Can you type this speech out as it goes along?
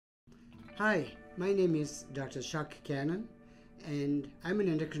Hi, my name is Dr. Chuck Cannon, and I'm an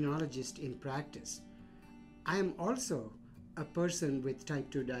endocrinologist in practice. I am also a person with type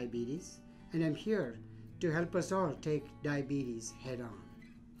 2 diabetes, and I'm here to help us all take diabetes head on.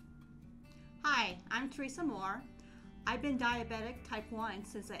 Hi, I'm Teresa Moore. I've been diabetic type 1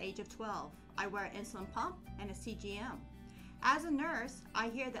 since the age of 12. I wear an insulin pump and a CGM. As a nurse, I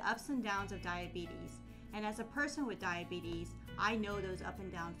hear the ups and downs of diabetes, and as a person with diabetes, I know those up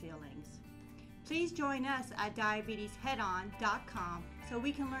and down feelings. Please join us at Takingdiabetesheadon.com so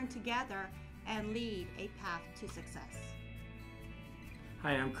we can learn together and lead a path to success.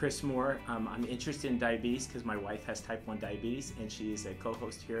 Hi, I'm Chris Moore. I'm interested in diabetes because my wife has type 1 diabetes, and she is a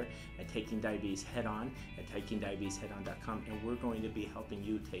co-host here at Taking Diabetes Head On at Takingdiabetesheadon.com, and we're going to be helping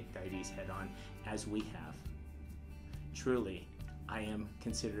you take diabetes head on as we have. Truly, I am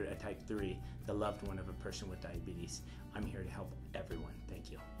considered a type 3, the loved one of a person with diabetes. I'm here to help everyone.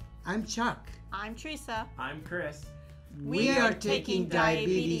 Thank you. I'm Chuck. I'm Teresa. I'm Chris. We are taking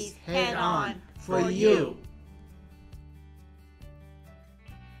diabetes head on for you.